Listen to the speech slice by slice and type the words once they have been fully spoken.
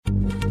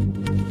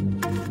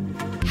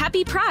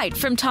Happy Pride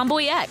from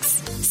Tomboy X,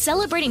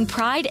 celebrating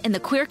pride and the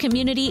queer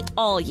community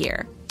all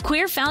year.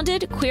 Queer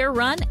founded, queer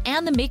run,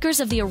 and the makers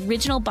of the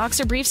original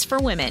boxer briefs for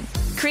women,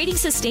 creating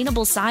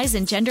sustainable size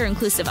and gender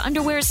inclusive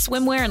underwear,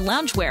 swimwear, and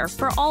loungewear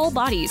for all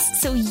bodies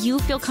so you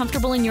feel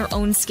comfortable in your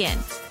own skin.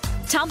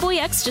 Tomboy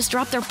X just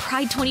dropped their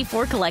Pride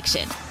 24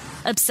 collection.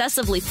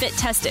 Obsessively fit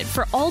tested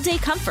for all day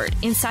comfort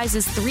in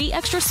sizes 3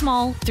 extra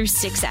small through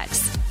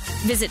 6X.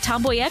 Visit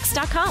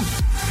tomboyx.com.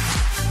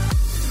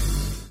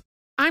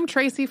 I'm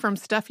Tracy from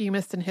Stuff You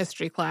Missed in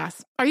History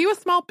class. Are you a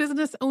small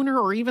business owner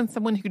or even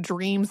someone who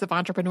dreams of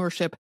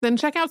entrepreneurship? Then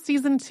check out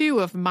Season 2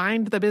 of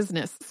Mind the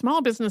Business,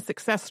 Small Business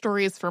Success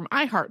Stories from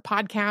iHeart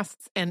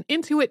Podcasts and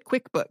Intuit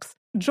QuickBooks.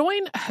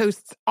 Join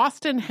hosts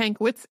Austin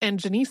Hankwitz and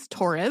Janice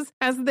Torres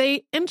as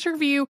they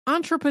interview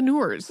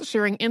entrepreneurs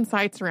sharing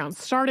insights around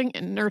starting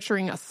and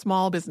nurturing a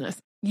small business.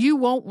 You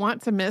won't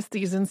want to miss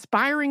these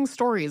inspiring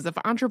stories of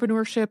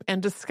entrepreneurship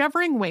and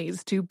discovering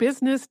ways to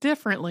business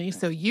differently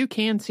so you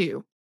can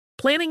too.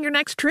 Planning your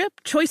next trip?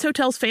 Choice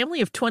Hotels'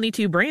 family of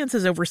 22 brands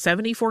has over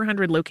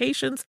 7,400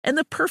 locations and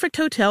the perfect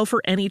hotel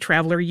for any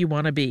traveler you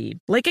want to be.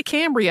 Like a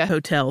Cambria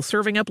Hotel,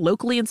 serving up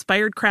locally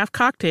inspired craft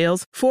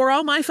cocktails for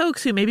all my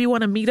folks who maybe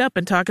want to meet up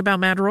and talk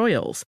about Mad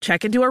Royals.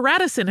 Check into a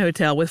Radisson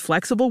Hotel with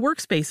flexible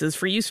workspaces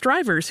for you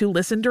strivers who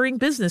listen during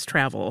business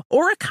travel.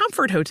 Or a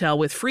Comfort Hotel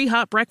with free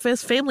hot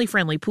breakfast,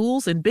 family-friendly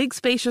pools, and big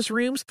spacious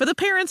rooms for the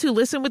parents who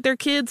listen with their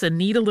kids and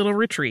need a little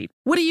retreat.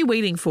 What are you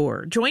waiting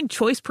for? Join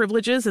Choice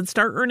Privileges and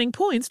start earning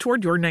points toward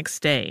your next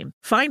stay.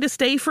 Find a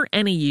stay for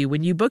any you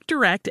when you book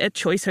direct at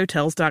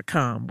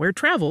choicehotels.com, where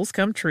travels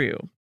come true.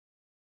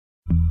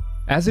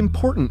 As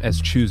important as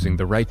choosing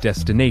the right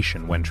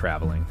destination when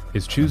traveling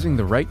is choosing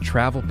the right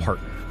travel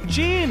partner.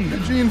 Gene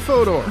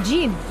Fodor.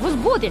 Gene, was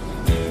good.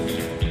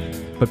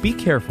 But be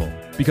careful,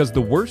 because the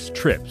worst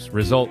trips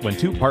result when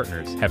two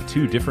partners have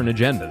two different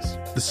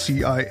agendas. The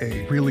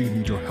CIA really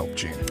need your help,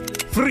 Gene.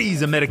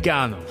 Freeze,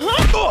 Americano!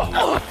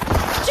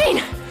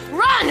 Gene,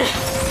 run!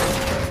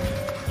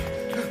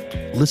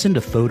 Listen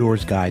to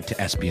Fodor's Guide to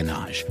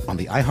Espionage on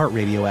the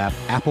iHeartRadio app,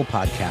 Apple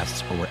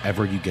Podcasts, or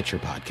wherever you get your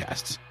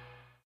podcasts.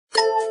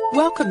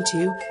 Welcome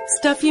to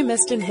Stuff You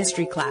Missed in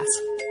History class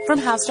from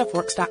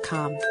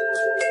HowStuffWorks.com.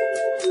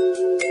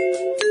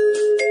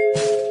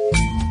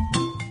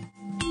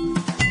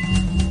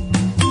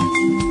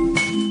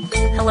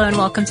 Hello and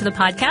welcome to the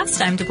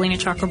podcast. I'm Deblina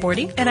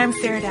Chakraborty. And I'm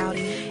Sarah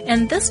Dowdy.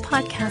 And this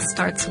podcast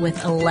starts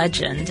with a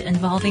legend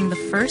involving the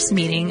first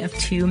meeting of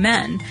two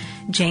men.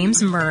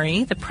 James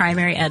Murray, the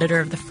primary editor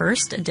of the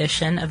first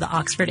edition of the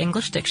Oxford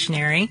English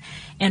Dictionary,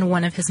 and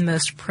one of his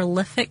most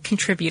prolific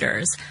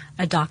contributors,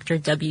 a Dr.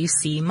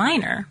 W.C.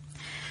 Minor.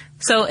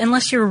 So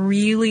unless you're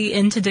really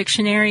into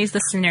dictionaries, the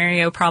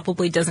scenario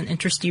probably doesn't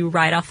interest you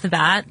right off the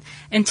bat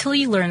until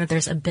you learn that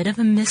there's a bit of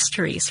a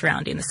mystery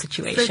surrounding the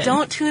situation. So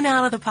don't tune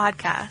out of the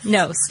podcast.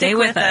 No, stay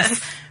with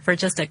us for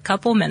just a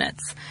couple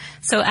minutes.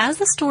 So as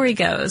the story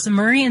goes,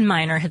 Murray and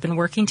Minor had been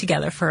working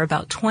together for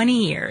about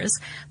 20 years,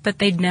 but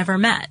they'd never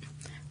met.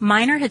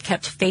 Minor had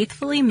kept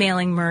faithfully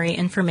mailing Murray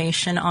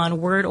information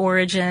on word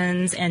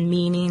origins and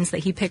meanings that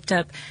he picked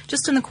up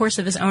just in the course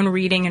of his own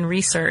reading and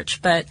research.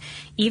 But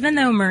even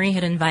though Murray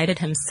had invited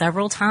him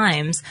several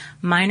times,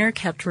 Minor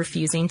kept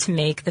refusing to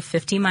make the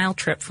 50-mile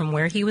trip from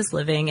where he was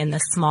living in the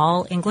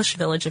small English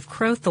village of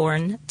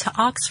Crowthorne to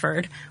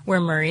Oxford,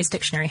 where Murray's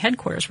dictionary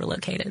headquarters were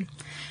located.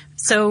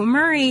 So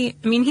Murray,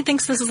 he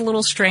thinks this is a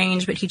little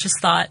strange, but he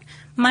just thought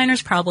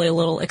Minor's probably a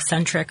little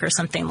eccentric or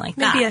something like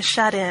that. Maybe a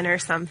shut-in or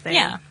something.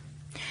 Yeah.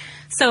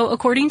 So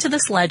according to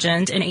this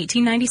legend, in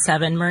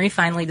 1897, Murray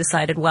finally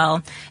decided,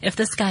 well, if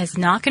this guy's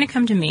not going to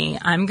come to me,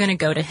 I'm going to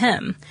go to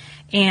him.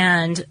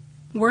 And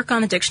work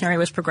on the dictionary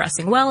was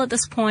progressing well at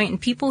this point,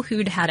 and people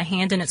who'd had a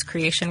hand in its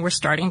creation were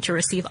starting to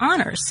receive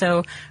honors.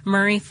 So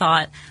Murray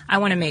thought, I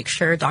want to make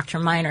sure Dr.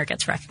 Minor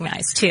gets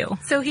recognized too.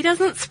 So he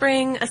doesn't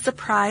spring a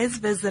surprise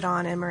visit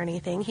on him or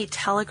anything. He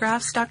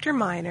telegraphs Dr.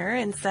 Minor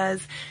and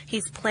says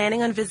he's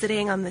planning on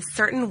visiting on this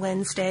certain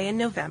Wednesday in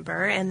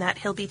November, and that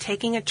he'll be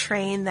taking a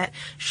train that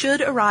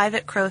should arrive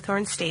at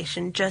Crowthorne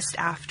Station just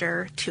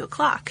after 2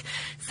 o'clock.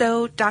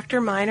 So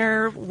Dr.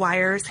 Minor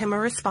wires him a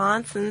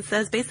response and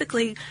says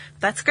basically,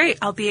 that's great.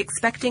 I'll be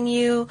expecting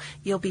you.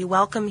 You'll be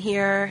welcome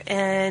here.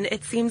 And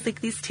it seems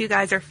like these two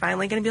guys are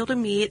finally going to be able to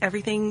meet.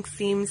 Everything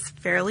seems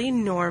fairly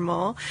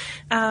normal.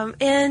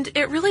 And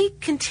it really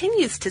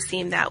continues to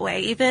seem that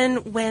way. Even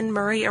when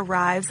Murray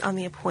arrives on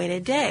the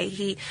appointed day,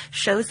 he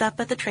shows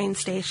up at the train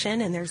station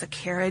and there's a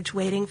carriage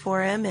waiting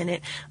for him, and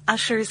it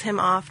ushers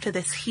him off to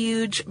this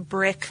huge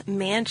brick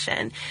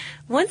mansion.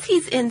 Once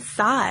he's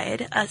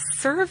inside, a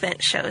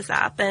servant shows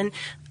up and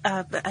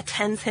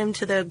attends him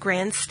to the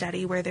grand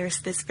study, where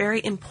there's this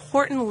very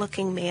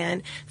important-looking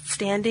man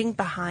standing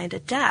behind a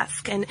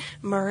desk, and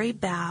Murray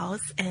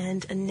bows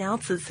and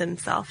announces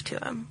himself to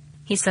him.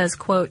 He says,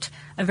 quote,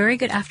 "A very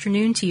good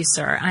afternoon to you,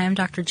 sir. I am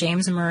Dr.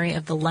 James Murray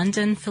of the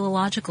London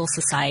Philological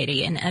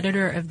Society and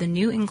editor of the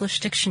New English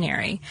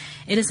Dictionary.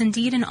 It is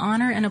indeed an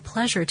honor and a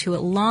pleasure to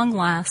at long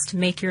last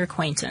make your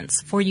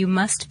acquaintance, for you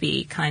must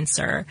be, kind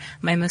sir,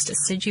 my most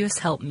assiduous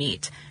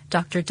helpmeet,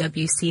 Dr.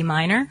 W.C.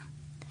 Minor."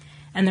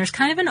 And there's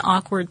kind of an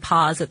awkward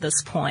pause at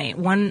this point.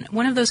 One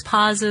of those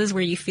pauses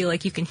where you feel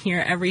like you can hear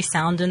every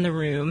sound in the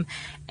room.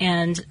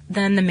 And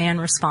then the man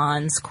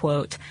responds,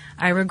 quote,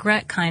 "I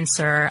regret, kind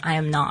sir, I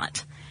am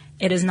not.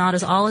 It is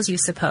not all as you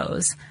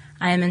suppose.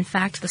 I am in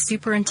fact the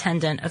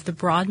superintendent of the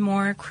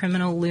Broadmoor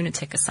Criminal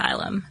Lunatic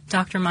Asylum.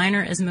 Dr.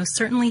 Minor is most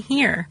certainly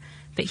here,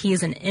 but he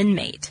is an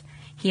inmate.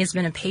 He has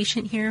been a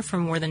patient here for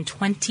more than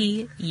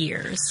 20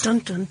 years. Dun,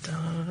 dun,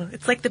 dun.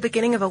 It's like the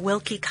beginning of a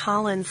Wilkie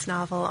Collins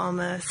novel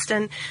almost.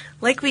 And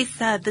like we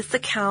said, this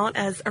account,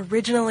 as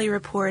originally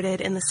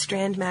reported in the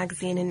Strand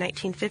magazine in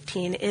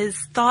 1915, is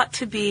thought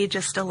to be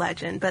just a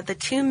legend. But the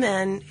two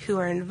men who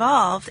are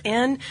involved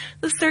and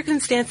the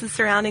circumstances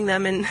surrounding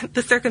them and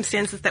the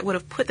circumstances that would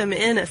have put them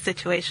in a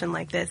situation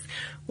like this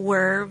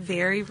were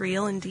very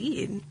real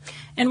indeed.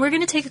 And we're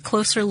going to take a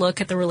closer look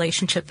at the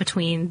relationship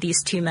between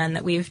these two men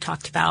that we've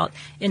talked about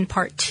in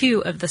part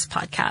 2 of this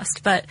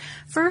podcast. But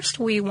first,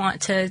 we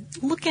want to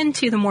look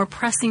into the more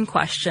pressing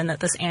question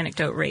that this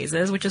anecdote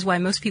raises, which is why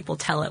most people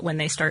tell it when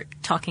they start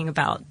talking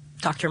about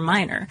Dr.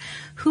 Minor.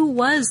 Who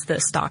was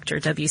this Dr.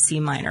 W.C.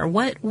 Minor?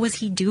 What was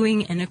he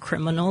doing in a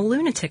criminal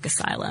lunatic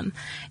asylum?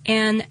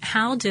 And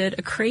how did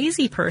a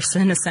crazy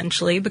person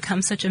essentially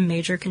become such a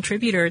major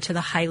contributor to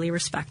the highly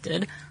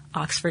respected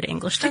Oxford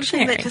English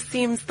Dictionary? Something that just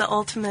seems the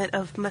ultimate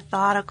of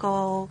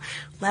methodical,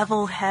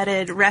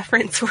 level-headed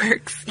reference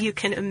works you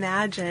can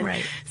imagine.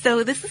 Right.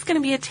 So this is going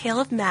to be a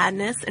tale of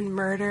madness and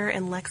murder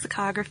and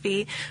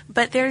lexicography,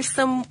 but there's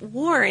some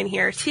war in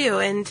here too.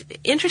 And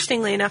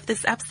interestingly enough,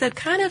 this episode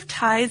kind of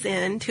ties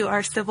into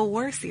our Civil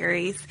War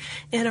series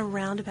in a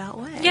roundabout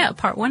way. Yeah,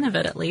 part 1 of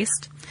it at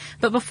least.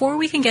 But before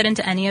we can get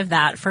into any of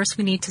that, first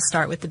we need to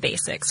start with the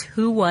basics.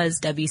 Who was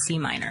W.C.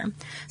 Minor?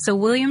 So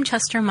William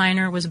Chester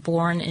Minor was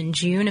born in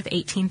June of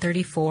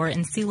 1834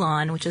 in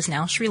Ceylon, which is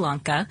now Sri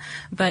Lanka,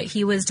 but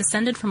he was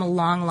descended from a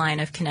long line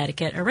of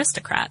Connecticut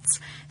aristocrats.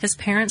 His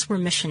parents were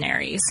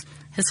missionaries.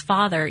 His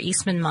father,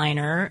 Eastman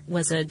Minor,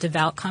 was a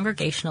devout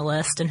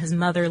Congregationalist, and his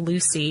mother,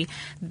 Lucy,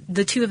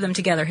 the two of them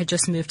together had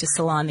just moved to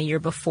Ceylon the year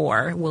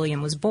before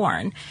William was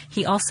born.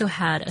 He also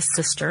had a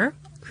sister,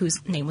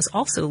 whose name was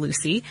also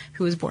Lucy,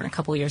 who was born a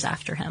couple years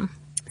after him.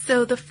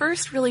 So the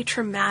first really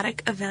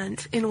traumatic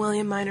event in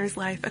William Minor's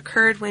life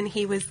occurred when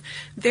he was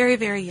very,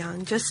 very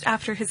young. Just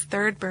after his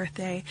 3rd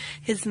birthday,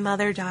 his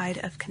mother died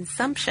of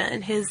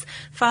consumption. His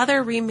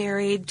father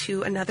remarried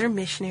to another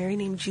missionary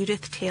named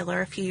Judith Taylor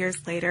a few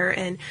years later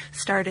and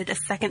started a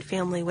second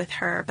family with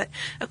her. But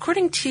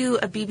according to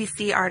a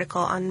BBC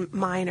article on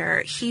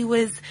Minor, he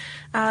was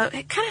kind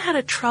of had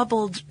a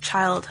troubled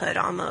childhood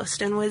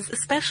almost, and was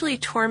especially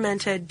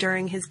tormented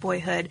during his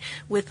boyhood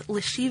with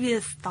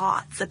lascivious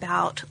thoughts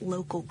about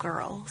local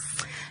girls.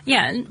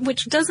 Yeah,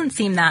 which doesn't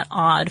seem that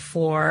odd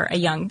for a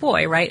young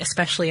boy, right?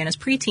 Especially in his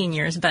preteen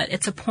years, but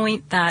it's a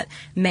point that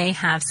may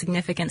have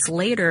significance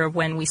later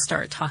when we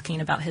start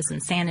talking about his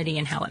insanity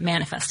and how it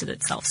manifested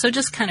itself. So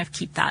just kind of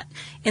keep that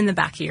in the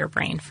back of your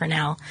brain for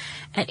now.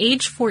 At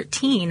age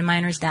 14,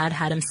 Minor's dad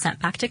had him sent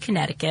back to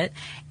Connecticut,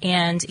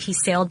 and he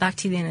sailed back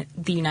to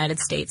the United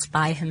States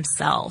by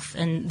himself.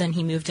 And then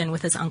he moved in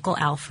with his uncle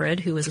Alfred,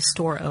 who was a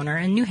store owner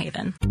in New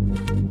Haven.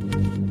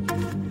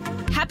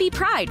 Happy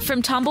Pride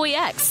from Tomboy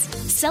X,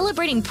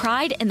 celebrating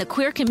pride in the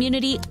queer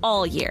community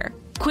all year.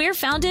 Queer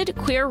founded,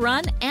 queer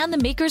run, and the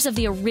makers of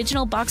the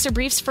original boxer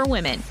briefs for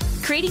women,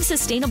 creating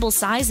sustainable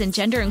size and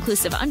gender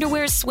inclusive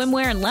underwear,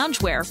 swimwear, and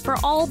loungewear for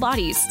all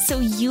bodies so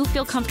you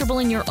feel comfortable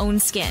in your own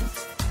skin.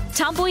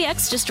 Tomboy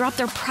X just dropped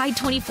their Pride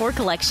 24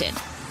 collection,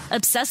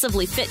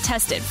 obsessively fit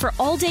tested for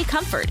all day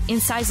comfort in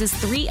sizes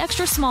 3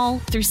 extra small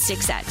through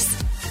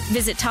 6X.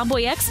 Visit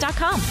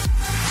tomboyx.com.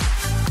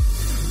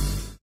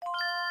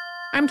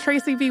 I'm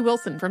Tracy V.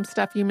 Wilson from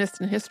Stuff You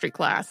Missed in History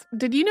class.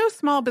 Did you know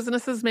small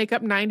businesses make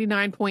up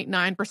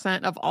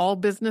 99.9% of all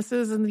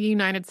businesses in the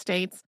United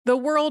States? The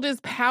world is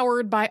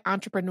powered by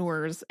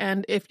entrepreneurs,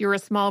 and if you're a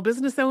small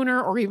business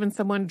owner or even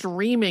someone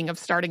dreaming of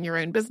starting your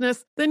own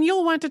business, then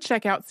you'll want to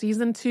check out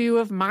Season 2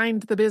 of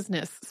Mind the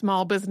Business,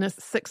 Small Business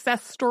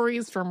Success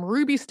Stories from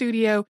Ruby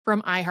Studio,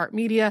 from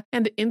iHeartMedia,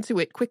 and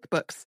Intuit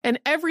QuickBooks. And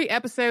every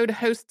episode,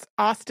 hosts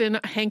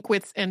Austin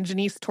Hankwitz and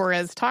Janice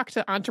Torres talk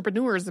to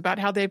entrepreneurs about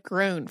how they've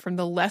grown from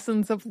the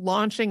lessons of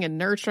launching and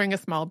nurturing a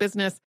small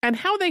business and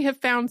how they have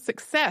found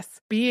success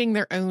being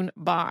their own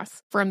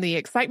boss. From the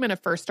excitement of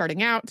first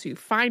starting out to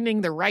finding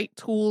the right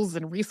tools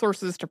and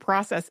resources to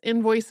process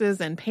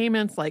invoices and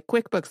payments like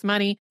QuickBooks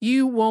Money,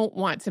 you won't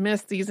want to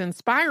miss these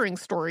inspiring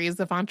stories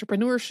of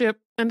entrepreneurship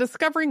and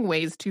discovering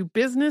ways to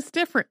business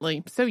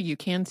differently so you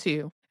can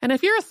too. And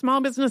if you're a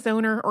small business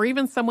owner or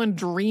even someone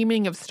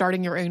dreaming of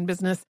starting your own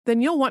business, then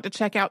you'll want to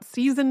check out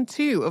Season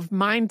 2 of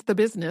Mind the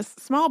Business,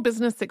 Small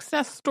Business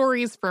Success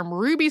Stories from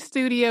Ruby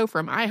Studio,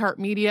 from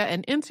iHeartMedia,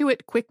 and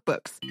Intuit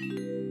QuickBooks.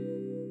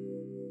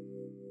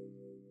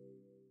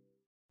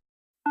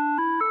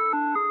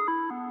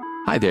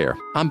 Hi there,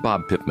 I'm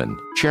Bob Pittman,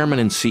 Chairman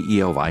and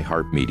CEO of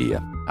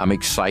iHeartMedia. I'm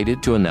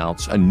excited to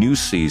announce a new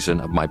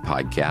season of my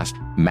podcast,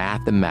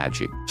 Math and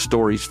Magic,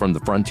 Stories from the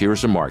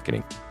Frontiers of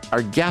Marketing.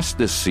 Our guests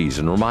this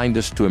season remind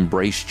us to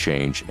embrace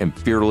change and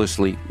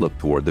fearlessly look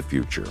toward the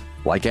future.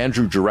 Like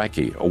Andrew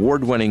Jarecki,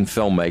 award-winning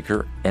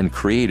filmmaker and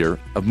creator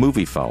of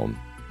Moviefone.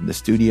 The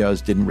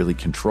studios didn't really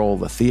control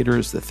the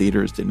theaters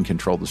didn't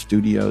control the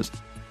studios.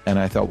 And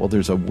I thought, well,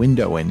 there's a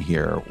window in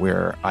here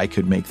where I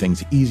could make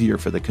things easier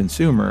for the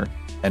consumer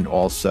and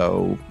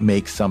also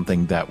make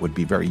something that would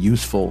be very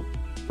useful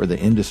for the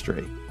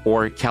industry.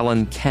 Or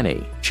Kellen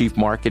Kenny, Chief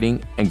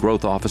Marketing and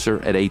Growth Officer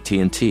at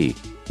AT&T,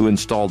 who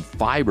installed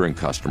fiber in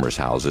customers'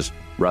 houses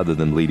rather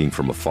than leading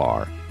from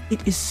afar.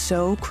 It is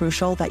so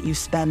crucial that you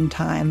spend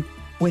time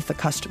with the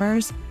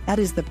customers. That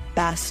is the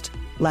best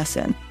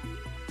lesson.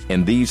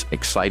 In these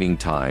exciting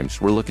times,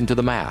 we're looking to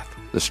the math,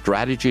 the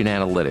strategy and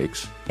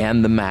analytics,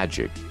 and the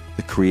magic,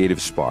 the creative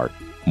spark,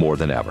 more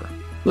than ever.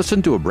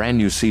 Listen to a brand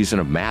new season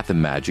of Math and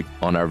Magic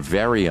on our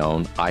very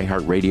own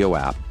iHeartRadio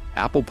app,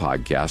 Apple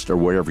Podcast, or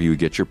wherever you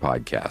get your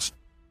podcast.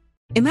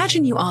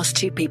 Imagine you ask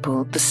two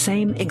people the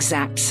same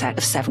exact set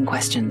of 7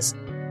 questions.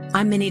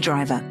 I'm Minnie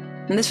Driver,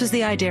 and this was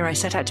the idea I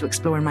set out to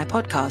explore in my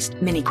podcast,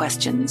 Mini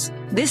Questions.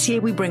 This year,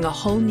 we bring a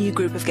whole new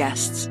group of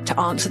guests to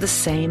answer the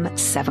same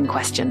 7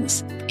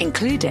 questions,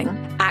 including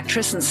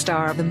actress and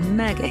star of the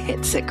mega-hit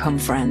sitcom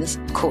Friends,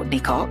 Courtney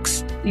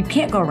Cox. You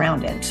can't go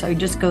around it, so you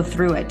just go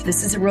through it.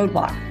 This is a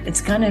roadblock. It's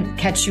going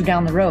to catch you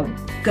down the road.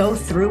 Go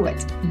through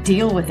it.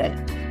 Deal with it.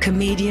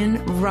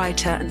 Comedian,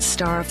 writer, and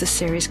star of the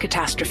series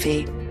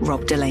Catastrophe,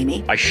 Rob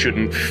Delaney. I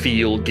shouldn't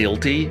feel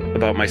guilty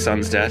about my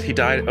son's death. He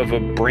died of a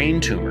brain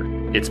tumor.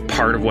 It's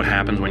part of what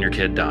happens when your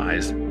kid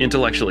dies.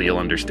 Intellectually, you'll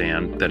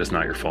understand that it's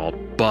not your fault,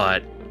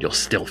 but you'll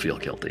still feel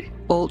guilty.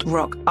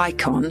 Alt-rock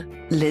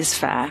icon, Liz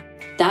Phair.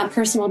 That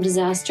personal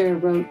disaster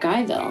wrote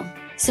Guyville.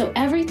 So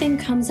everything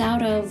comes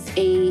out of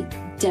a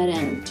dead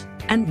end.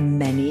 And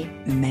many,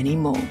 many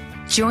more.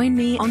 Join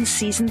me on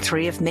Season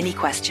 3 of Mini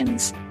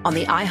Questions on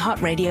the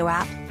iHeartRadio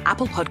app,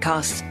 Apple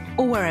Podcasts,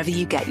 or wherever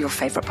you get your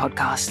favorite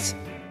podcasts.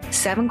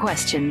 7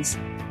 questions,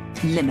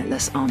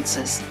 limitless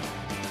answers.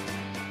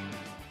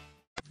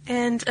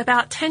 And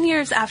about 10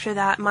 years after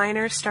that,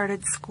 Miner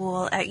started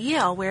school at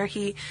Yale, where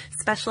he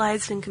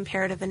specialized in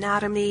comparative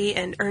anatomy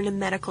and earned a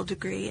medical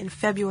degree in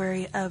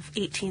February of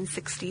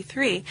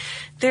 1863.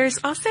 There's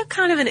also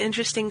kind of an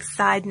interesting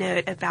side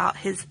note about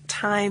his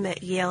time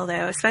at Yale,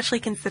 though, especially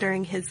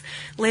considering his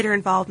later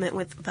involvement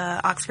with the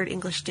Oxford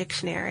English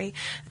Dictionary.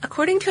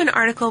 According to an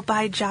article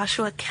by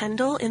Joshua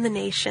Kendall in The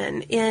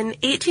Nation, in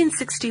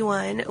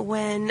 1861,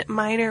 when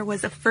Miner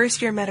was a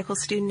first-year medical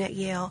student at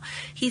Yale,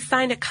 he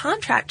signed a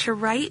contract to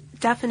write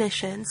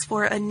definitions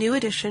for a new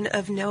edition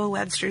of Noah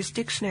Webster's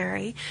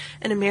Dictionary,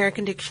 an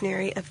American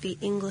Dictionary of the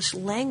English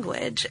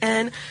Language.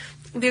 And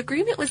the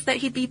agreement was that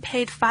he'd be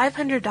paid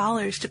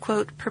 $500 to,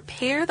 quote,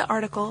 prepare the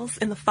articles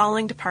in the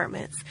following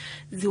departments: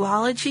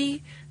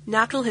 zoology,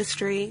 natural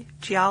history,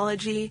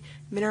 geology,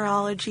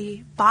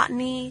 mineralogy,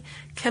 botany,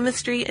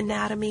 chemistry,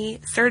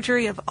 anatomy,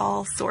 surgery of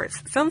all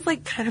sorts. Sounds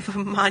like kind of a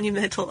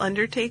monumental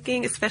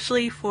undertaking,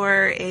 especially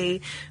for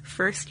a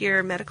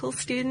first-year medical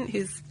student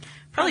who's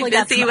probably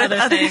busy with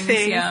other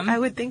things. Yeah. I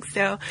would think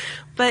so.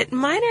 But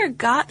Miner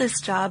got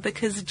this job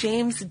because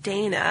James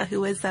Dana,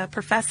 who was a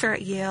professor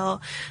at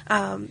Yale,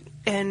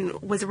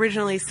 and was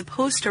originally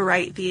supposed to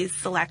write these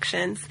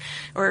selections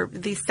or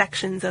these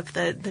sections of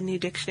the new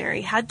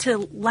dictionary, had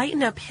to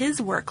lighten up his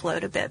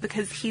workload a bit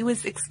because he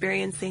was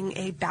experiencing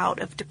a bout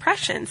of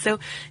depression. So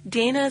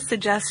Dana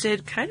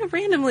suggested, kind of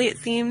randomly it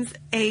seems,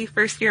 a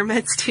first-year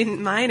med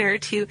student, Miner,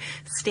 to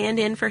stand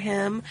in for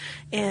him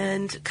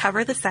and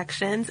cover the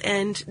sections,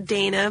 and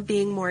Dana,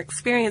 being more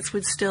experienced,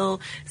 would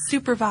still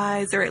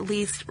supervise or at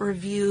least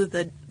review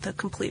the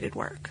completed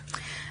work.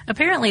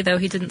 Apparently, though,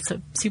 he didn't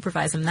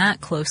supervise him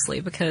that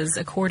closely because,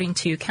 according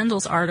to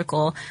Kendall's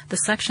article, the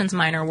sections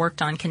Miner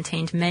worked on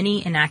contained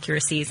many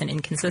inaccuracies and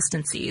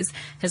inconsistencies.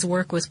 His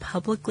work was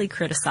publicly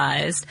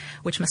criticized,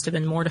 which must have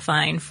been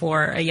mortifying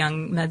for a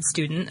young med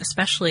student,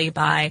 especially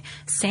by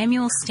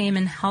Samuel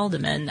Stamen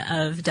Haldeman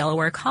of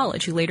Delaware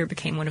College, who later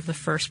became one of the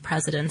first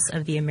presidents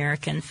of the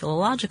American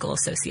Philological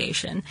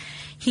Association.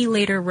 He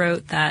later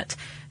wrote that,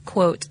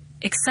 quote,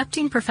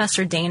 accepting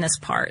Professor Dana's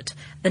part,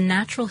 the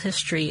natural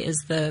history is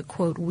the,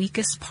 quote,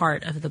 weakest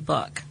part of the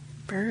book.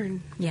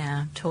 Burn.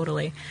 Yeah,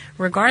 totally.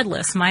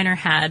 Regardless, Miner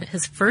had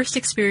his first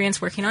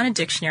experience working on a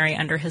dictionary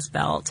under his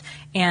belt,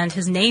 and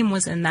his name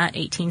was in that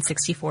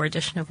 1864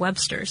 edition of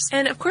Webster's.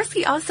 And, of course,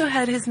 he also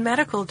had his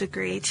medical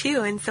degree,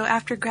 too. And so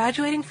after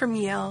graduating from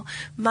Yale,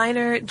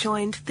 Miner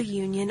joined the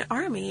Union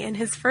Army. And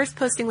his first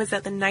posting was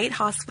at the Knight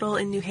Hospital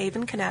in New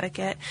Haven,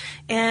 Connecticut.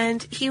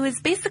 And he was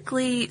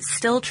basically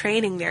still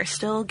training there,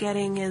 still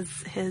getting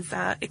his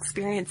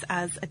experience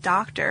as a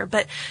doctor.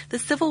 But the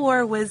Civil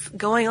War was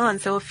going on,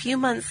 so a few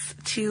months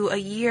to a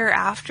year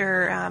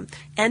after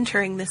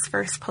entering this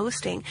first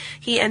posting,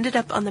 he ended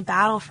up on the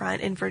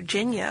battlefront in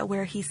Virginia,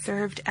 where he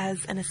served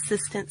as an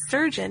assistant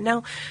surgeon.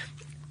 Now,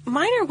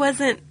 Miner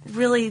wasn't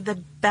really the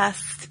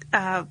best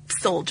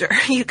soldier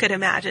you could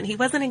imagine. He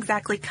wasn't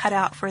exactly cut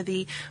out for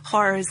the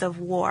horrors of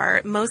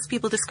war. Most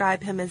people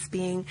describe him as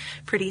being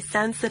pretty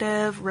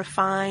sensitive,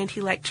 refined.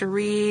 He liked to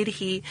read.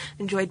 He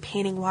enjoyed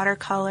painting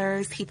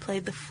watercolors. He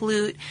played the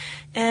flute.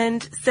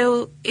 And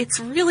so it's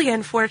really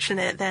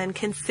unfortunate then,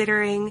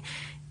 considering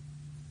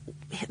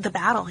the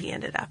battle he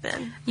ended up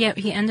in. Yeah,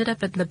 he ended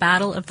up at the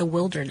Battle of the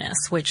Wilderness,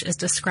 which is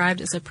described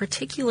as a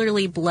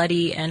particularly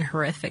bloody and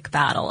horrific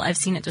battle. I've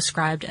seen it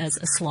described as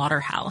a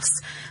slaughterhouse.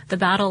 The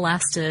battle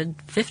lasted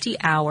 50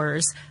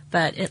 hours,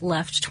 but it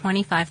left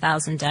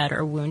 25,000 dead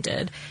or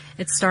wounded.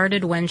 It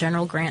started when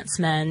General Grant's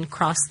men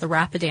crossed the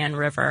Rapidan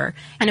River,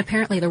 and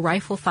apparently the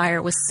rifle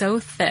fire was so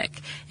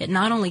thick it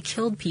not only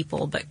killed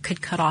people but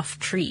could cut off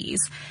trees.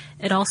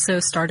 It also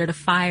started a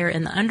fire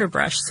in the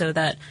underbrush so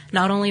that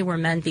not only were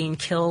men being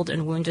killed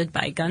and wounded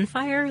by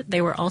gunfire,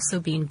 they were also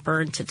being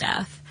burned to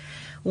death.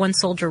 One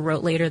soldier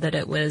wrote later that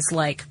it was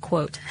like,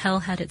 quote, hell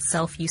had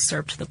itself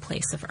usurped the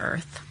place of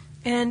earth.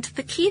 And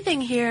the key thing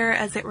here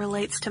as it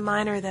relates to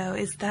Miner, though,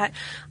 is that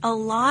a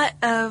lot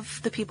of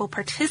the people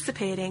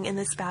participating in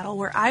this battle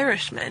were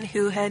Irishmen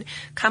who had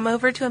come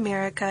over to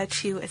America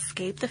to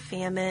escape the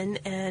famine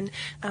and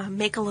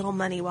make a little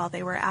money while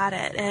they were at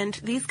it. And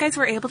these guys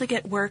were able to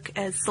get work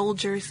as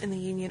soldiers in the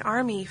Union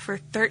Army for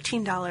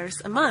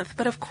 $13 a month.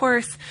 But of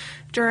course,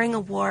 during a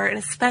war, and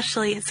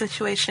especially a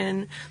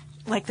situation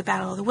like the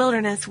Battle of the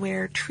Wilderness,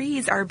 where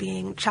trees are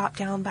being chopped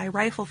down by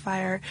rifle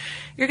fire,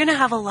 you're going to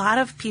have a lot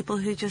of people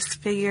who just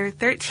figure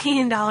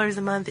 $13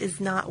 a month is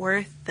not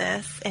worth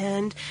this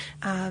and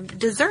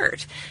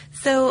desert.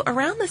 So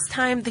around this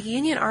time, the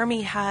Union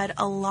Army had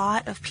a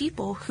lot of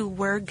people who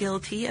were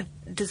guilty of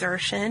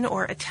desertion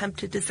or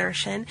attempted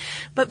desertion,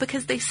 but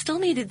because they still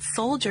needed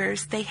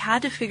soldiers, they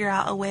had to figure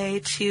out a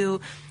way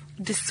to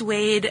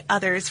dissuade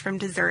others from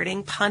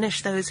deserting,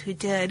 punish those who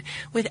did,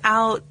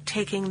 without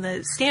taking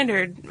the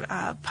standard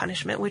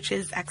punishment, which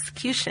is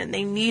execution.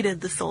 They needed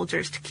the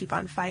soldiers to keep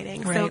on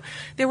fighting. Right. So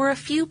there were a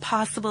few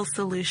possible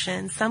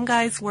solutions. Some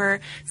guys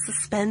were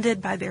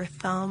suspended by their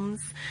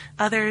thumbs.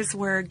 Others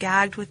were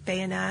gagged with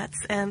bayonets.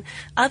 And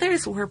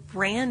others were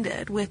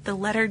branded with the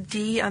letter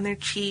D on their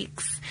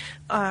cheeks,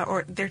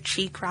 or their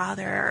cheek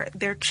rather,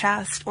 their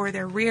chest or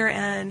their rear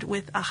end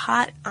with a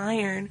hot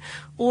iron,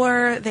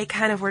 or they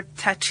kind of were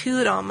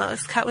tattooed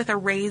almost, cut with a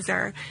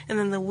razor, and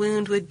then the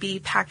wound would be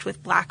packed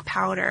with black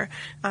powder,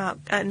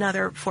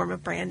 another form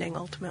of branding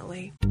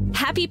ultimately.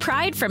 Happy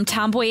Pride from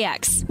Tomboy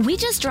X. We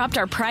just dropped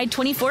our Pride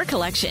 24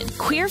 collection.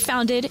 Queer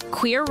founded,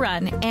 queer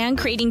run, and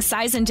creating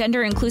size and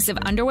gender inclusive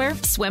underwear,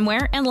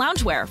 swimwear, and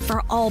loungewear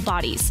for all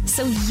bodies,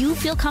 so you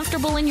feel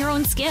comfortable in your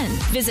own skin.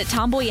 Visit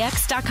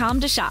tomboyx.com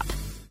to shop.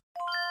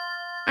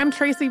 I'm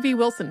Tracy V.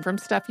 Wilson from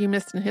Stuff You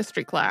Missed in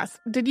History Class.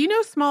 Did you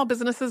know small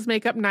businesses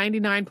make up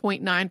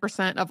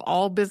 99.9% of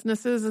all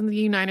businesses in the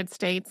United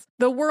States?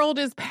 The world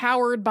is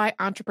powered by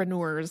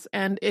entrepreneurs,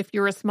 and if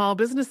you're a small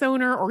business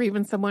owner or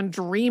even someone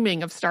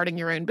dreaming of starting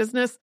your own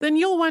business, then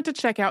you'll want to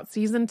check out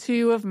Season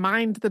 2 of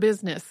Mind the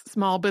Business,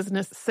 Small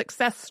Business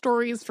Success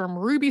Stories from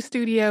Ruby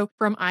Studio,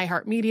 from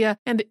iHeartMedia,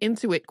 and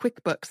Intuit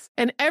QuickBooks.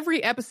 And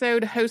every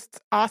episode, hosts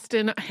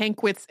Austin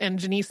Hankwitz and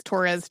Janice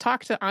Torres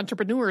talk to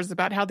entrepreneurs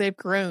about how they've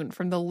grown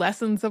from the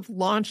lessons of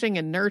launching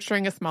and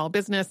nurturing a small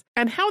business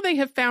and how they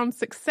have found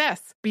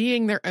success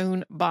being their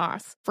own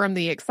boss. From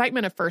the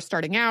excitement of first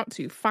starting out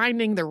to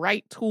finding the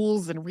right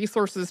tools and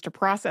resources to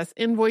process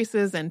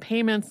invoices and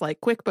payments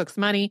like QuickBooks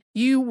Money,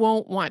 you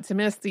won't want to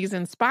miss these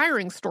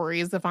inspiring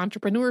stories of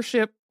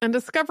entrepreneurship and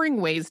discovering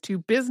ways to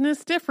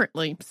business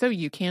differently so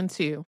you can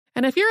too.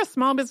 And if you're a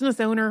small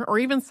business owner or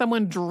even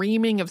someone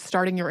dreaming of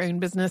starting your own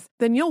business,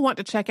 then you'll want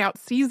to check out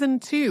Season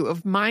 2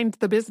 of Mind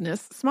the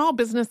Business, Small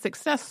Business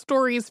Success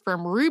Stories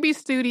from Ruby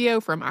Studio,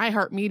 from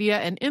iHeartMedia,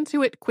 and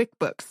Intuit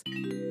QuickBooks.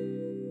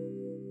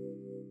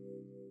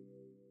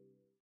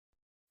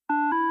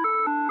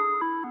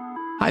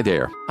 Hi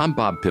there, I'm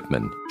Bob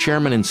Pittman,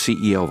 Chairman and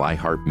CEO of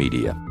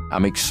iHeartMedia.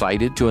 I'm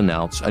excited to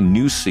announce a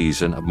new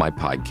season of my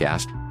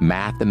podcast,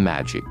 Math and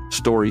Magic,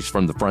 Stories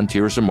from the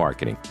Frontiers of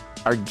Marketing.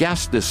 Our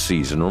guests this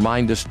season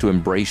remind us to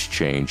embrace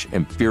change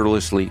and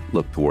fearlessly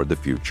look toward the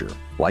future.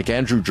 Like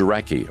Andrew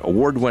Jarecki,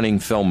 award-winning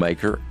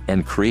filmmaker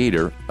and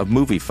creator of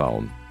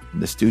Moviefone.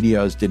 The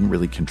studios didn't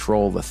really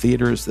control the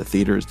theaters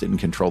didn't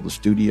control the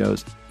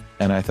studios.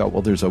 And I thought,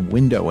 well, there's a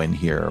window in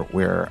here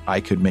where I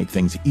could make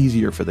things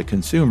easier for the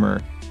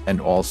consumer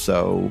and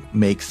also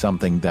make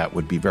something that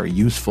would be very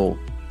useful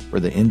for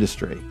the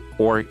industry.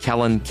 Or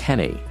Kellen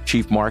Kenny,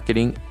 Chief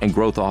Marketing and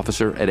Growth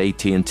Officer at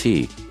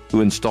AT&T, who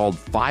installed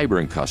fiber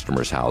in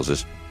customers'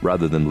 houses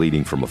rather than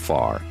leading from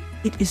afar.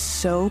 It is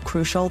so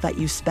crucial that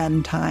you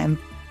spend time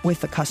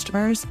with the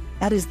customers.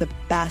 That is the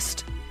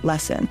best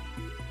lesson.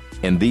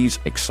 In these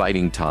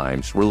exciting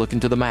times, we're looking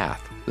to the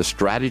math, the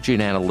strategy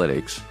and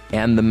analytics,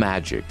 and the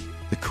magic,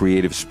 the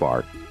creative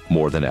spark,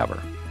 more than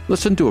ever.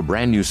 Listen to a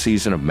brand new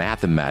season of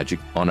Math and Magic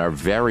on our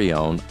very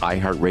own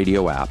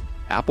iHeartRadio app,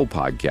 Apple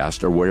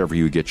Podcast, or wherever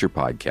you get your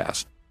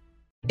podcast.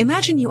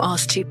 Imagine you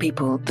ask two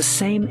people the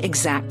same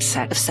exact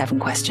set of 7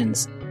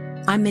 questions.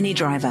 I'm Minnie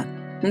Driver,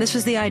 And this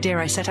was the idea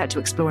I set out to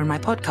explore in my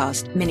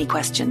podcast, Mini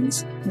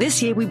Questions.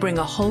 This year, we bring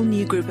a whole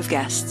new group of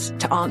guests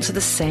to answer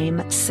the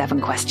same 7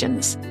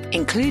 questions,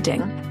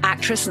 including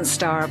actress and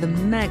star of the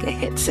mega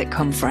hit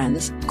sitcom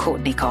Friends,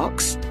 Courtney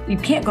Cox. You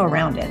can't go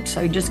around it,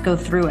 so you just go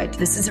through it.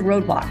 This is a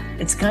roadblock.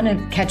 It's going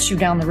to catch you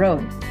down the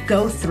road.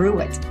 Go through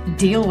it.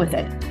 Deal with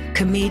it.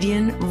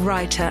 Comedian,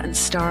 writer, and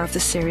star of the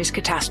series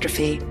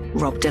Catastrophe,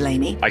 Rob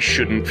Delaney. I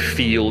shouldn't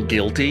feel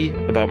guilty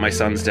about my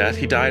son's death.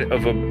 He died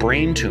of a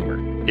brain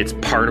tumor. It's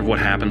part of what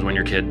happens when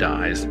your kid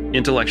dies.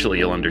 Intellectually,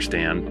 you'll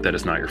understand that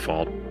it's not your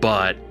fault,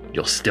 but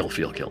you'll still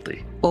feel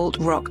guilty.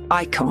 Alt-rock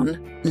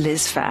icon,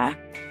 Liz Phair.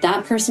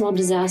 That personal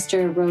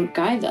disaster wrote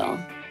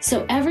Guyville.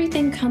 So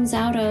everything comes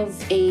out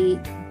of a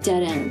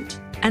dead end.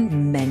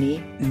 And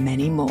many,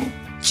 many more.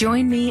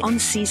 Join me on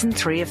Season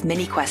 3 of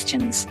Mini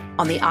Questions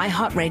on the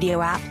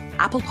iHeartRadio app,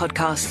 Apple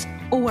Podcasts,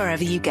 or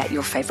wherever you get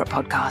your favorite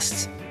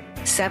podcasts.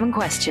 7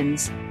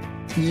 questions,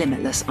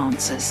 limitless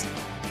answers.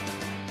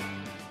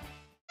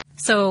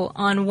 So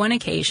on one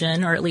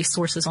occasion, or at least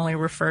sources only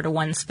refer to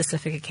one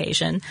specific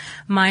occasion,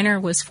 Miner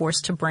was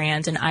forced to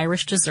brand an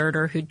Irish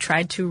deserter who'd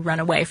tried to run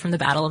away from the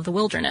Battle of the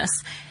Wilderness.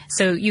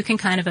 So you can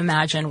kind of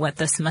imagine what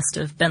this must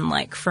have been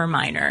like for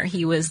Miner.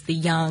 He was the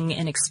young,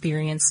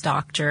 inexperienced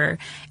doctor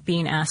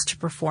being asked to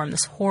perform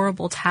this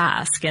horrible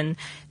task. And,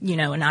 you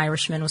know, an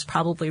Irishman was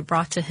probably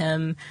brought to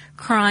him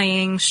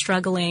crying,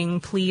 struggling,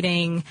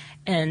 pleading,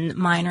 and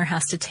Miner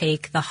has to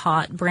take the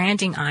hot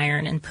branding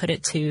iron and put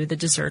it to the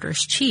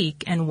deserter's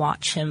cheek and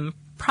watch him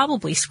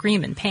probably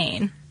scream in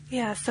pain.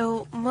 Yeah,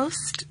 so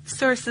most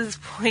sources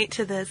point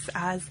to this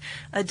as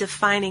a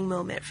defining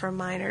moment for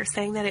Miner,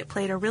 saying that it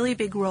played a really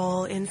big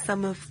role in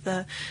some of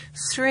the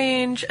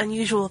strange,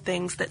 unusual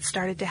things that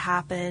started to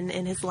happen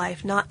in his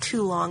life not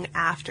too long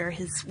after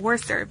his war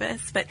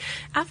service. But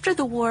after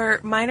the war,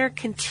 Miner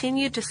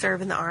continued to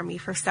serve in the Army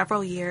for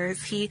several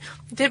years. He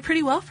did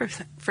pretty well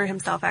for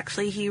himself,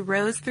 actually. He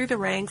rose through the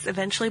ranks,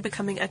 eventually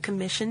becoming a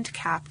commissioned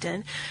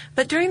captain.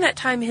 But during that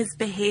time, his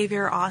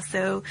behavior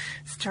also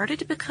started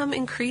to become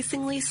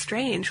increasingly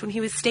strange. When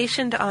he was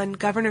stationed on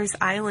Governor's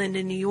Island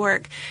in New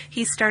York,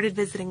 he started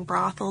visiting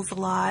brothels a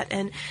lot,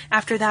 and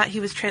after that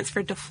he was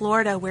transferred to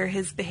Florida, where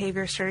his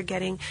behavior started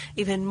getting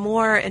even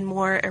more and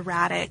more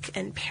erratic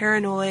and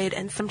paranoid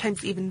and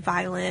sometimes even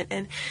violent,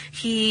 and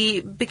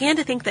he began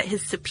to think that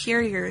his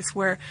superiors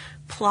were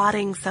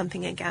plotting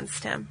something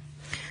against him.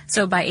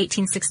 So by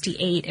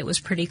 1868, it was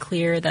pretty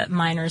clear that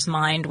Miner's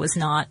mind was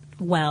not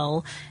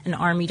well, and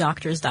Army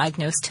doctors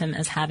diagnosed him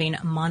as having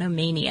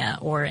monomania,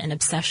 or an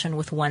obsession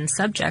with one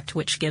subject,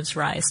 which gives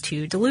rise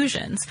to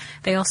delusions.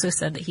 They also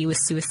said that he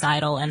was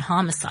suicidal and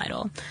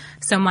homicidal.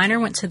 So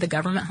Miner went to the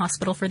Government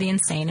Hospital for the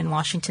Insane in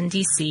Washington,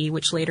 D.C.,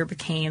 which later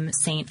became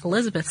St.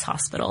 Elizabeth's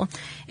Hospital,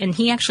 and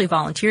he actually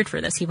volunteered for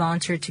this. He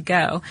volunteered to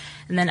go,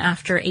 and then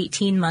after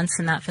 18 months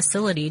in that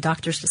facility,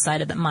 doctors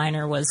decided that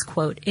Miner was,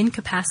 quote,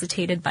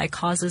 incapacitated by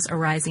causes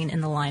arising in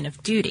the line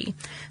of duty.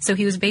 So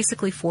he was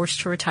basically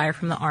forced to retire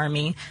from the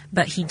Army,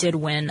 but he did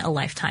win a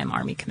lifetime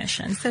Army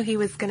commission. So he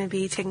was going to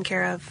be taken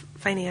care of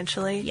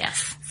financially?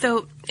 Yes.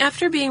 So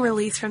after being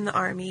released from the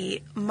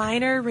Army,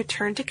 Miner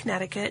returned to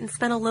Connecticut and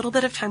spent a little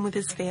bit of time with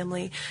his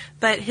family.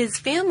 But his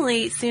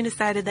family soon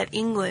decided that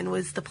England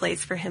was the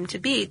place for him to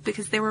be,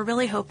 because they were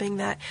really hoping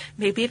that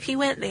maybe if he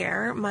went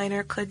there,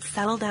 Miner could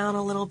settle down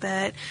a little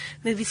bit,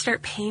 maybe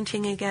start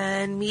painting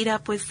again, meet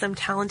up with some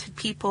talented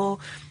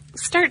people,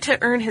 start to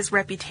earn his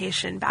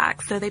reputation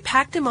back. So they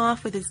packed him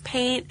off with his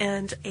paint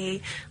and a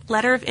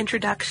letter of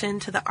introduction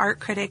to the art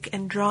critic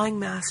and drawing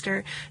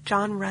master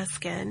John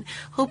Ruskin,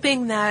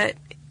 hoping that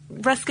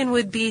Ruskin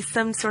would be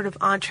some sort of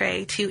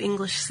entree to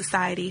English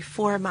society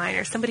for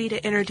Miner, somebody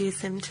to introduce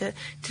him to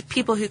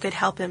people who could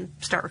help him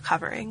start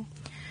recovering.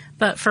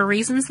 But for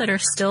reasons that are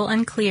still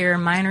unclear,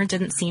 Miner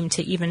didn't seem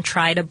to even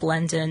try to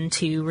blend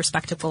into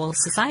respectable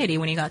society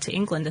when he got to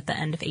England at the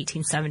end of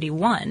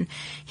 1871.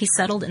 He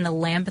settled in the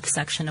Lambeth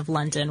section of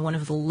London, one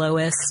of the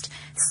lowest,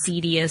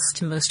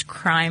 seediest, most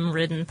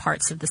crime-ridden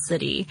parts of the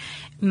city.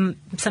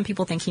 Some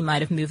people think he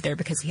might have moved there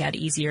because he had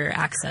easier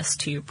access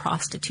to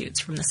prostitutes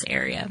from this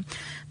area,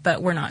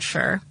 but we're not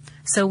sure.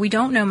 So we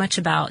don't know much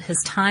about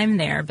his time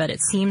there, but it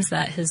seems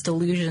that his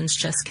delusions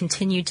just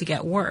continued to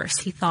get worse.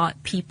 He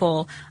thought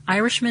people,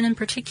 Irishmen in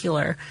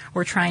particular,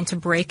 were trying to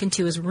break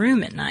into his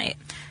room at night.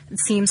 It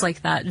seems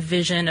like that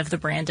vision of the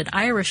branded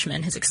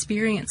Irishman, his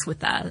experience with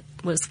that,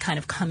 was kind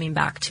of coming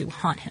back to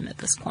haunt him at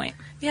this point.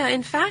 Yeah,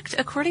 in fact,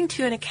 according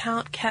to an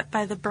account kept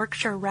by the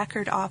Berkshire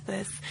Record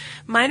Office,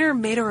 Miner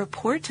made a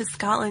report to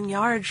Scotland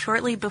Yard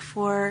shortly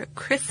before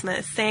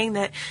Christmas saying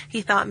that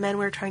he thought men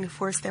were trying to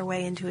force their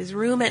way into his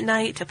room at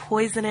night to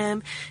poison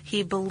him.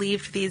 He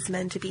believed these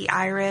men to be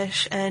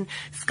Irish, and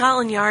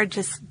Scotland Yard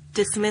just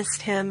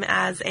dismissed him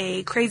as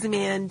a crazy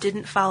man,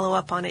 didn't follow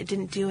up on it,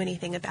 didn't do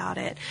anything about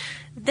it.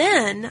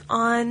 Then,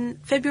 on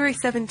February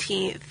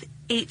 17th,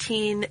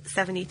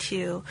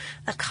 1872,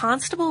 a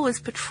constable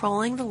was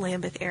patrolling the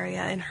Lambeth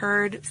area and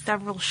heard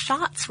several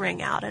shots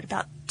ring out at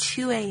about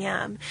 2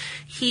 a.m.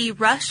 He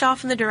rushed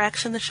off in the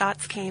direction the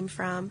shots came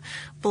from,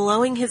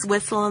 blowing his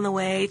whistle on the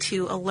way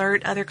to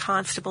alert other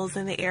constables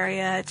in the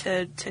area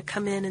to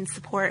come in and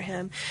support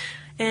him.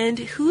 And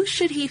who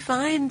should he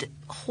find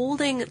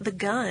holding the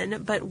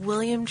gun but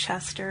William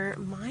Chester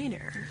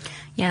Minor?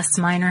 Yes,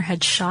 Minor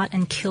had shot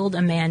and killed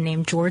a man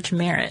named George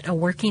Merritt, a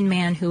working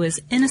man who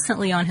was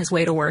innocently on his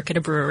way to work at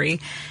a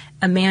brewery,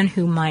 a man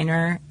who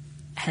Minor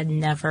had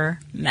never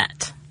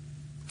met.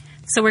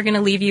 So we're going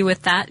to leave you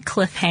with that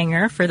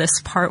cliffhanger for this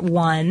part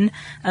 1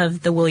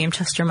 of the William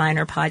Chester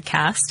Minor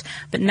podcast.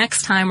 But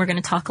next time we're going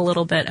to talk a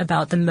little bit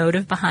about the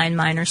motive behind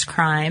Minor's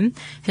crime,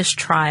 his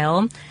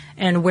trial,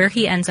 and where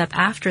he ends up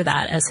after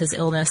that as his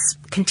illness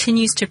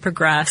continues to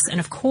progress, and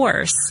of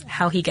course,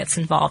 how he gets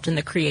involved in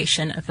the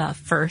creation of the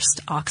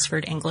first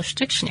Oxford English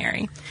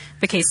Dictionary.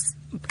 Because,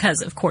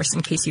 of course,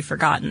 in case you've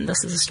forgotten,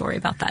 this is a story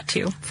about that,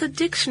 too. It's a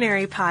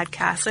dictionary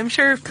podcast. I'm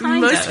sure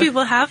most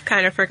people have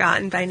kind of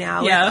forgotten by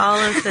now with all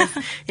of this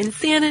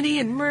insanity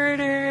and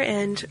murder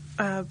and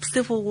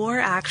Civil War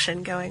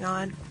action going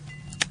on.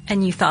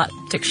 And you thought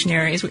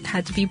dictionaries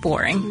had to be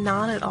boring.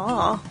 Not at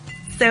all.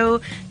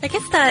 So I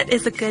guess that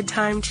is a good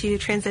time to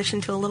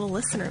transition to a little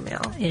listener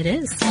mail. It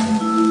is.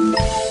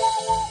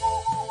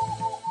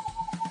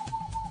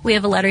 We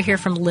have a letter here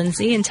from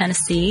Lindsay in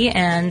Tennessee,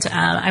 and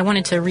I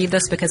wanted to read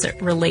this because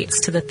it relates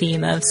to the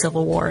theme of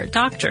Civil War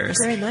doctors.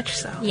 Very much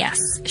so. Yes.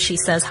 She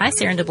says, "Hi,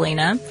 Sarah and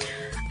Deblina.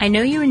 I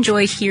know you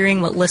enjoy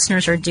hearing what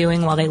listeners are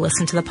doing while they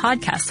listen to the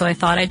podcast, so I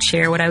thought I'd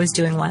share what I was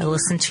doing while I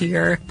listened to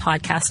your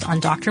podcast on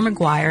Dr.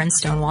 McGuire and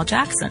Stonewall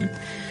Jackson.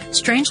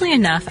 Strangely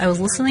enough, I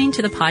was listening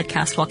to the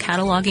podcast while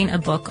cataloging a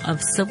book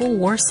of Civil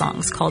War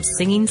songs called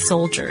Singing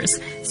Soldiers,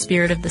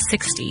 Spirit of the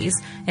 60s,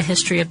 A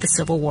History of the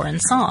Civil War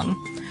in Song.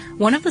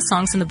 One of the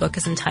songs in the book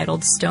is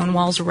entitled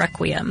Stonewall's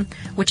Requiem,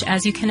 which,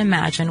 as you can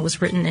imagine, was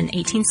written in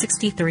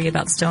 1863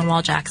 about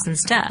Stonewall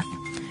Jackson's death.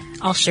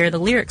 I'll share the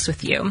lyrics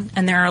with you.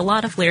 And there are a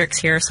lot of lyrics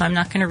here, so I'm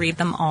not going to read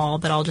them all,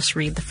 but I'll just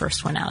read the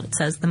first one out. It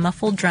says, "The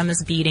muffled drum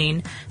is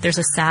beating. There's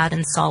a sad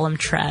and solemn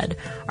tread.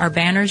 Our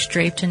banners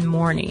draped in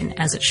mourning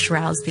as it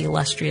shrouds the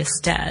illustrious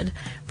dead.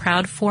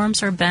 Proud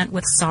forms are bent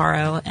with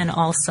sorrow, and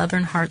all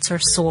Southern hearts are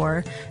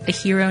sore. The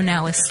hero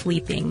now is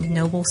sleeping.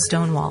 Noble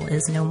Stonewall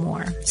is no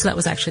more." So that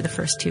was actually the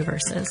first two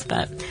verses.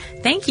 But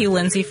thank you,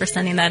 Lindsay, for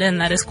sending that in.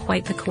 That is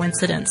quite the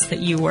coincidence that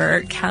you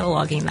were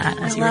cataloging that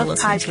as you were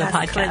listening to the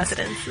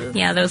podcast.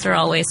 Yeah, those are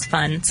always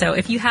fun. So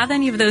if you have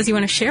any of those you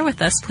want to share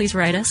with us, please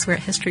write us. We're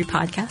at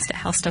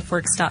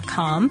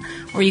historypodcast@howstuffworks.com,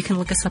 or you can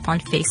look us up on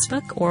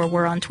Facebook, or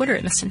we're on Twitter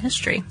at Missed in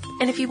History.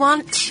 And if you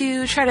want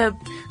to try to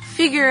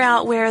figure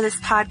out where this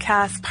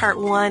podcast part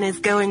 1 is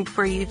going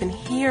before you even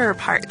hear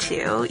part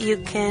 2, you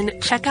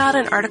can check out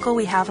an article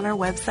we have on our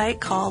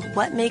website called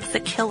What Makes a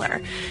Killer.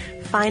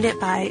 Find it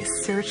by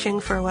searching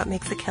for What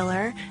Makes a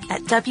Killer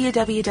at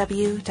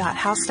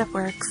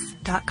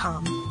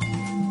www.howstuffworks.com.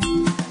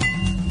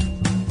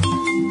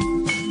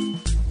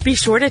 Be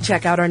sure to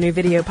check out our new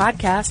video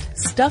podcast,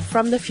 Stuff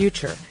from the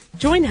Future.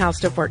 Join How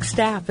Stuff Works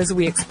staff as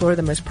we explore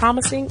the most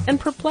promising and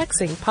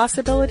perplexing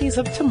possibilities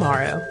of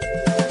tomorrow.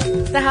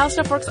 The How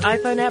Stuff Works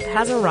iPhone app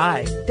has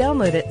arrived.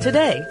 Download it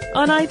today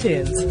on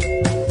iTunes.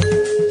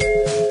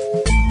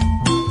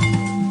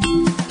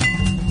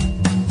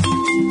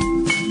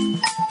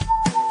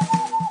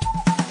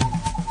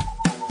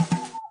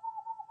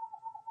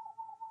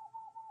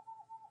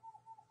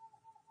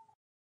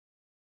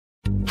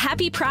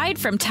 Happy Pride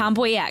from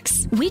Tomboy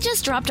X. We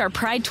just dropped our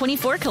Pride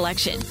 24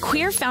 collection.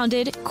 Queer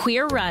founded,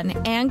 queer run,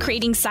 and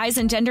creating size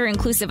and gender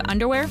inclusive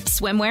underwear,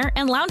 swimwear,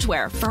 and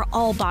loungewear for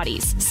all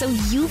bodies, so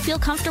you feel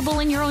comfortable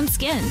in your own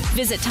skin.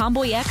 Visit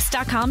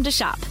tomboyx.com to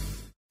shop.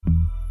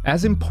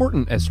 As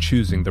important as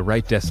choosing the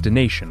right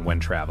destination when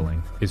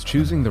traveling is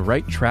choosing the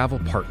right travel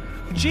partner.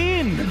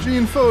 Gene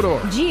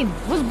Fodor. Gene,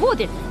 was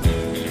good.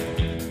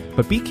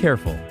 But be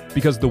careful,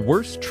 because the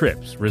worst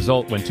trips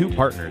result when two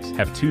partners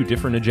have two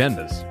different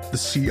agendas. The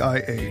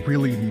CIA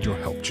really need your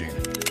help, Gene.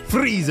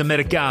 Freeze,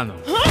 Americano!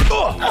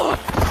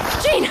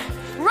 Gene,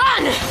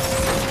 run!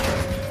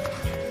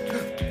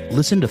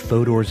 Listen to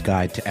Fodor's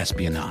Guide to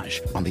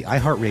Espionage on the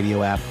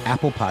iHeartRadio app,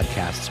 Apple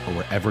Podcasts, or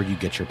wherever you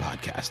get your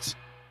podcasts.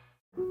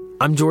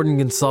 I'm Jordan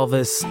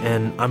Gonsalves,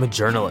 and I'm a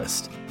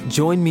journalist.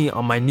 Join me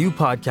on my new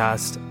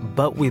podcast,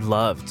 But We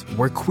Loved,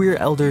 where queer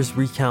elders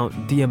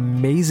recount the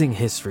amazing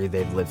history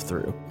they've lived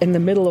through. In the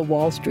middle of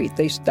Wall Street,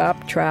 they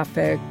stopped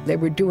traffic. They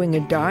were doing a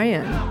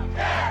die-in.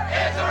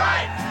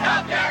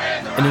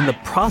 And in the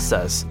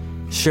process,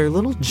 share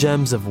little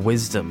gems of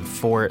wisdom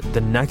for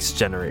the next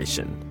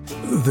generation.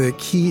 The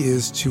key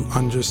is to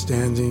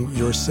understanding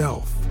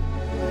yourself,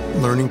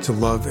 learning to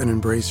love and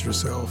embrace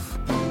yourself.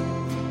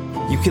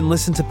 You can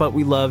listen to But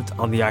We Loved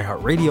on the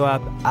iHeartRadio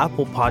app,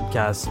 Apple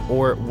Podcasts,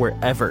 or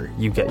wherever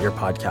you get your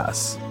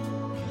podcasts.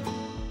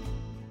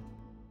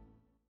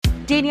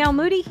 Danielle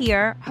Moody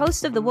here,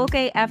 host of the Woke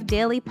AF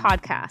Daily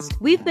podcast.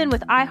 We've been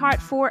with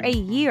iHeart for a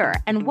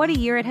year, and what a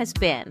year it has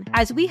been.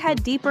 As we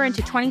head deeper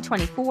into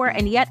 2024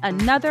 and yet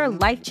another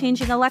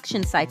life-changing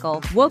election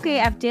cycle, Woke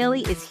AF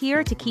Daily is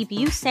here to keep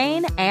you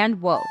sane and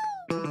woke.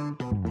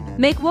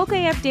 Make Woke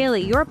AF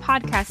Daily your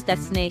podcast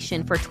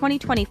destination for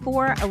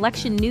 2024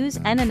 election news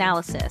and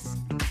analysis.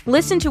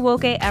 Listen to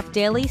Woke AF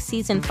Daily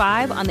Season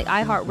 5 on the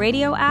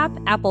iHeartRadio app,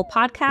 Apple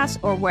Podcasts,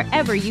 or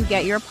wherever you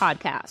get your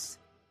podcasts.